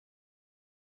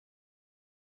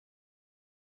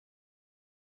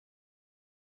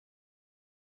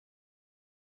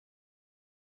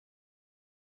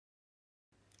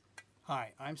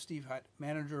Hi, I'm Steve Hutt,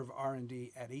 Manager of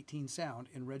R&D at 18Sound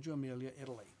in Reggio Emilia,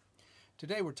 Italy.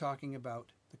 Today we're talking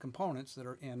about the components that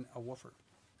are in a woofer.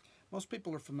 Most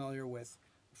people are familiar with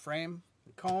the frame,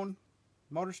 the cone,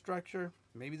 motor structure,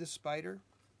 maybe the spider.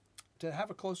 To have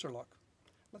a closer look,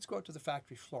 let's go out to the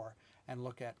factory floor and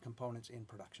look at components in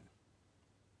production.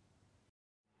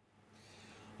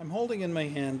 I'm holding in my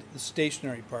hand the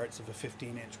stationary parts of a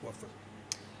 15-inch woofer.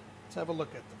 Let's have a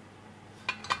look at them.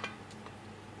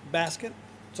 Basket,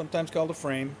 sometimes called a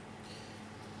frame.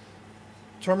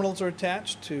 Terminals are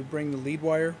attached to bring the lead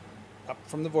wire up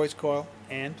from the voice coil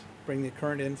and bring the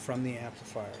current in from the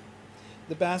amplifier.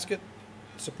 The basket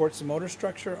supports the motor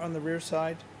structure on the rear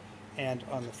side, and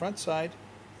on the front side,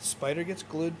 the spider gets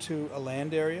glued to a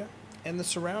land area and the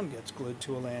surround gets glued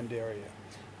to a land area.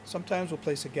 Sometimes we'll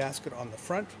place a gasket on the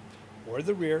front or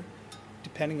the rear,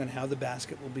 depending on how the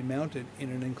basket will be mounted in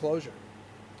an enclosure.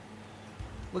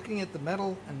 Looking at the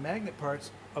metal and magnet parts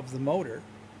of the motor,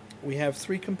 we have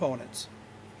three components.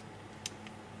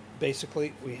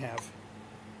 Basically, we have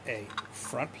a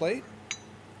front plate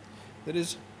that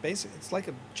is basic. It's like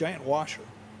a giant washer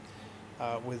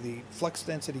with the flux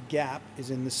density gap is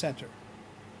in the center.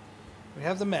 We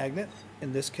have the magnet,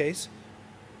 in this case,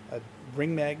 a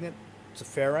ring magnet. It's a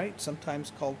ferrite,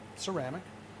 sometimes called ceramic.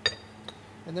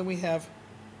 And then we have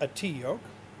a t-yoke,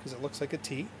 because it looks like a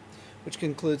T, which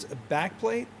includes a back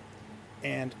plate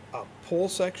and a pole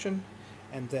section,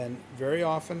 and then very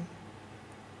often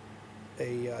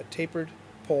a tapered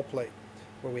pole plate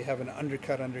where we have an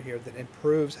undercut under here that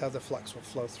improves how the flux will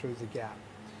flow through the gap.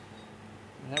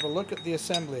 And have a look at the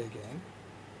assembly again.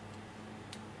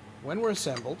 When we're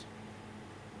assembled,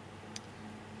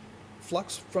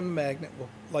 flux from the magnet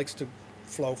likes to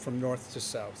flow from north to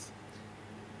south.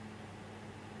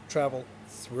 Travel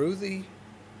through the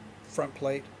front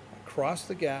plate, across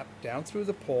the gap, down through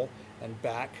the pole, and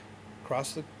back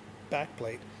across the back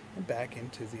plate and back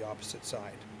into the opposite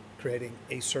side, creating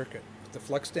a circuit with the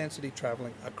flux density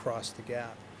traveling across the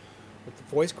gap. With the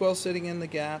voice coil sitting in the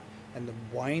gap and the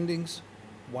windings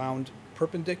wound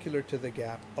perpendicular to the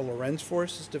gap, a Lorentz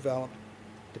force is developed.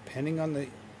 Depending on the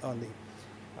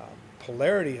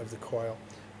polarity of the coil,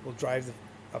 will drive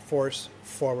a force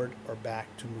forward or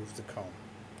back to move the cone.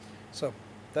 So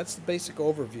that's the basic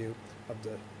overview of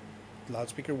the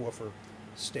loudspeaker woofer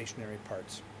stationary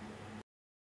parts.